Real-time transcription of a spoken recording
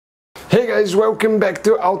Hey guys, welcome back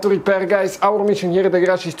to Auto Repair. Guys, our mission here at the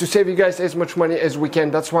garage is to save you guys as much money as we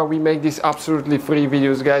can. That's why we make these absolutely free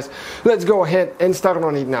videos, guys. Let's go ahead and start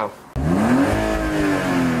on it now.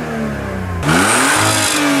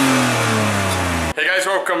 Hey guys,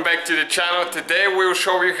 welcome back to the channel. Today we'll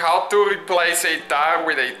show you how to replace a tire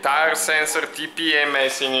with a tire sensor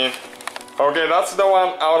TPMS in it. Okay, that's the one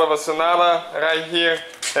out of a Sonata right here,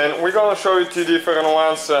 and we're gonna show you two different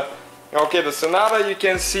ones. Okay, the Sonata, you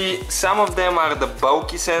can see some of them are the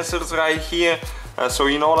bulky sensors right here, so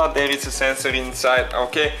you know that there is a sensor inside.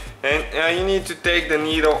 Okay, and you need to take the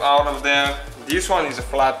needle out of there. This one is a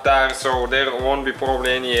flat tire, so there won't be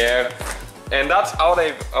probably any air, and that's out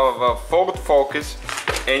of a Ford Focus,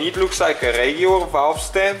 and it looks like a regular valve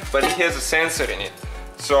stem, but it has a sensor in it.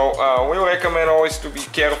 So we recommend always to be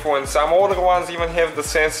careful, and some other ones even have the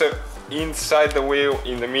sensor inside the wheel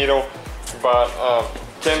in the middle, but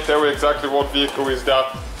can't tell you exactly what vehicle is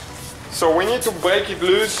that. So we need to break it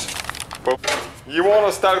loose. But you want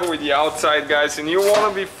to start with the outside, guys, and you want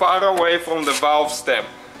to be far away from the valve stem.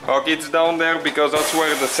 Okay, it's down there because that's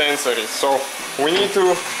where the sensor is. So we need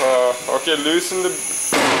to loosen the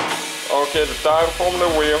tire from the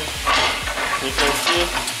wheel. You can see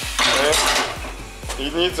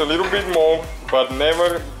it needs a little bit more, but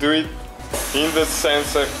never do it in the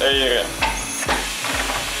sensor area.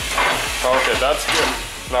 Okay, that's good.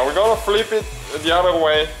 Now we're gonna flip it the other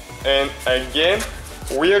way, and again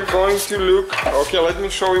we are going to look. Okay, let me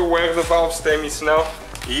show you where the valve stem is now.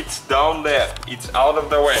 It's down there, it's out of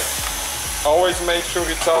the way. Always make sure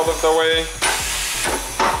it's out of the way.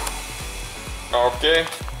 Okay,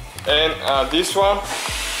 and this one,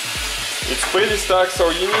 it's pretty stuck,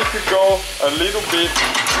 so you need to go a little bit.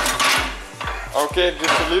 Okay,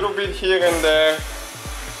 just a little bit here and there.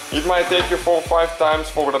 It might take you 4 or 5 times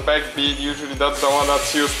for the back bead. Usually that's the one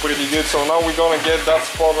that's used pretty good. So now we're gonna get that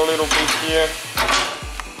spot a little bit here.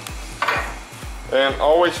 And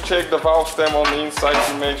always check the valve stem on the inside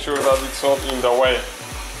to make sure that it's not in the way.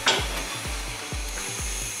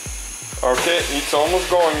 Okay, it's almost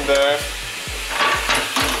going there.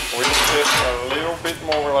 We just a little bit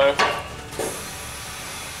more left.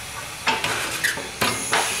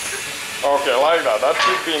 Okay, like that, that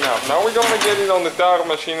should be enough. Now we're gonna get it on the tire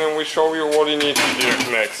machine and we show you what you need to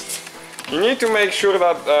do next. You need to make sure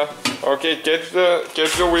that,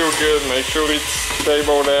 catch the wheel good, make sure it's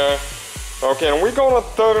stable there. Okay, and we're gonna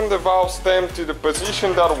turn the valve stem to the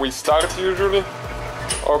position that we start usually.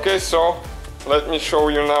 Okay, so let me show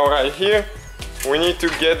you now right here. We need to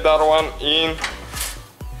get that one in.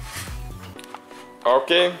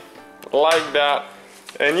 Okay, like that.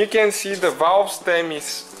 And you can see the valve stem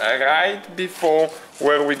is right before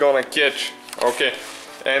where we're gonna catch. Okay,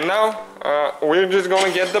 and now we're just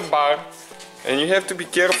gonna get the bar, and you have to be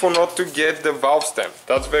careful not to get the valve stem.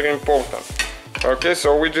 That's very important. Okay,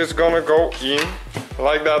 so we're just gonna go in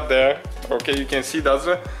like that there. Okay, you can see that's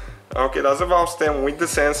a valve stem with the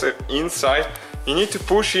sensor inside. You need to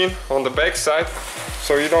push in on the back side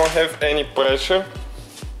so you don't have any pressure,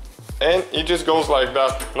 and it just goes like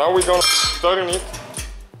that. Now we're gonna turn it.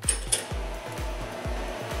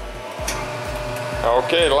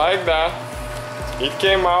 Okay, like that, it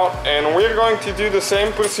came out, and we're going to do the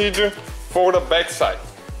same procedure for the back side.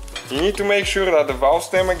 You need to make sure that the valve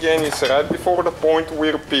stem again is right before the point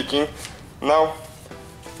we're picking. Now,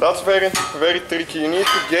 that's very, very tricky. You need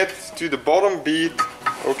to get to the bottom bead,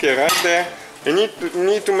 okay, right there. You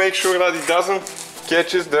need to make sure that it doesn't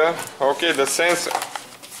catches the sensor.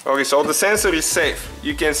 Okay, so the sensor is safe.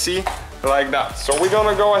 You can see like that. So we're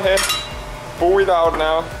gonna go ahead, pull it out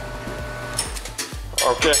now.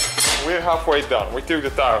 Okay, we're halfway done. We took the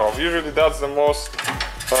tire off. Usually that's the most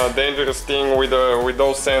dangerous thing with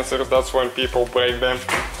those sensors. That's when people break them.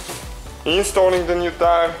 Installing the new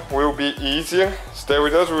tire will be easier. Stay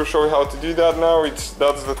with us, we'll show you how to do that now.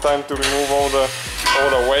 That's the time to remove all the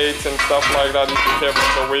weights and stuff like that if you have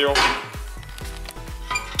on the wheel.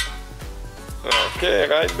 Okay,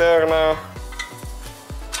 right there now.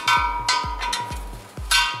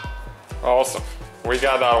 Awesome, we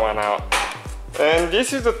got that one out. And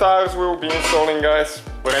this is the tires we'll be installing, guys.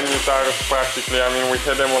 Brand new tires practically. I mean, we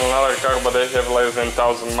had them on another car, but they have less than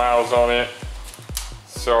 1,000 miles on it.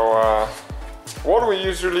 So what we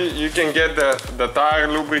usually, you can get the tire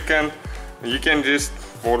lubricant. You can just,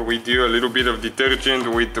 what we do, a little bit of detergent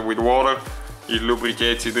with water. It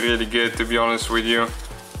lubricates it really good, to be honest with you.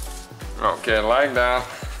 Okay, like that.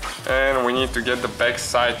 And we need to get the back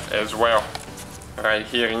side as well. Right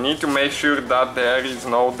here, you need to make sure that there is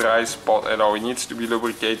no dry spot at all. It needs to be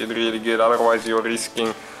lubricated really good, otherwise you're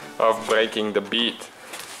risking of breaking the bead.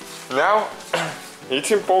 Now,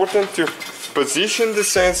 it's important to position the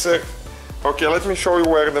sensor Okay, let me show you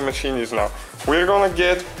where the machine is now. We're gonna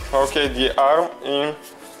get, okay, the arm in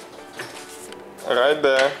right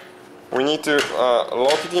there. We need to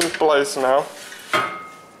lock it in place now.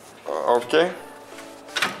 Okay.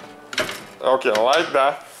 Okay, like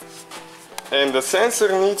that. And the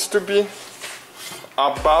sensor needs to be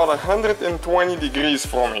about 120 degrees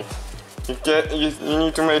from it. You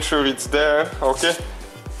need to make sure it's there, okay?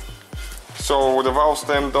 So the valve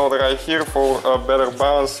stem dot right here for better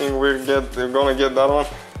balancing, we're gonna get that one.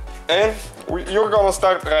 And you're gonna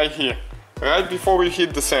start right here, right before you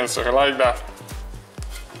hit the sensor, like that.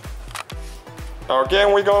 Okay,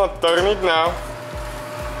 and we're gonna turn it now.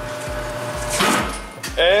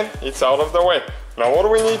 And it's out of the way. Now what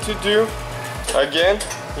we need to do, again,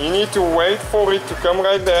 you need to wait for it to come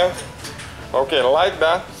right there. Okay, like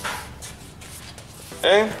that.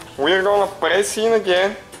 And we're gonna press in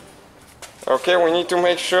again. Okay, we need to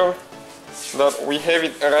make sure that we have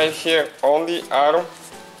it right here on the arm.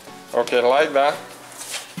 Okay, like that.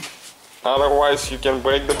 Otherwise you can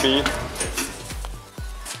break the bead.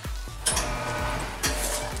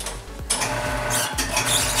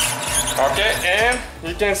 Okay, and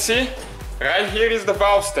you can see right here is the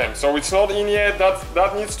valve stem. So it's not in yet,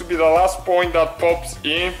 that needs to be the last point that pops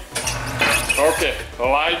in. Okay,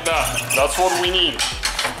 like that. That's what we need.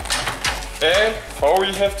 And all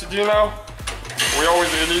we have to do now, we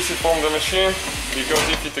always release it from the machine, because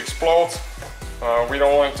if it explodes, we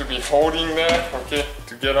don't want to be holding there, okay,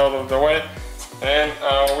 to get out of the way. And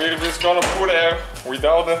we're just gonna put air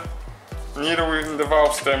without the needle in the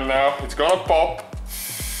valve stem now. It's gonna pop.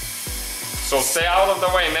 So stay out of the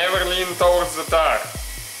way, never lean towards the tire.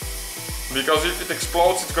 Because if it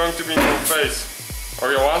explodes, it's going to be in your face.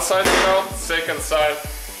 Okay, one side is out, second side.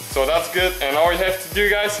 So that's good. And all you have to do,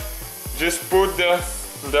 guys, just put the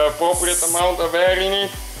appropriate amount of air in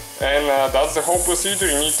it. And that's the whole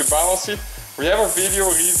procedure, you need to balance it. We have a video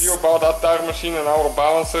review about that tire machine and our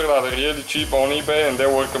balancer that are really cheap on eBay, and they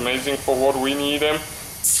work amazing for what we need them.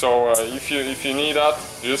 So if you need that,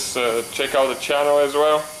 just check out the channel as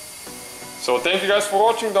well. So thank you guys for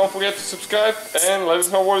watching, don't forget to subscribe and let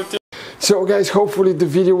us know what you think. So guys, hopefully the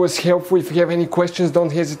video was helpful. If you have any questions,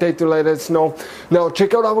 don't hesitate to let us know. Now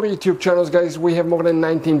check out our YouTube channels, guys. We have more than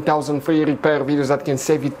 19,000 free repair videos that can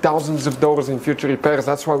save you thousands of dollars in future repairs.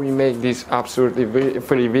 That's why we make these absolutely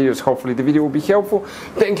free videos. Hopefully the video will be helpful.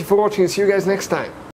 Thank you for watching, see you guys next time.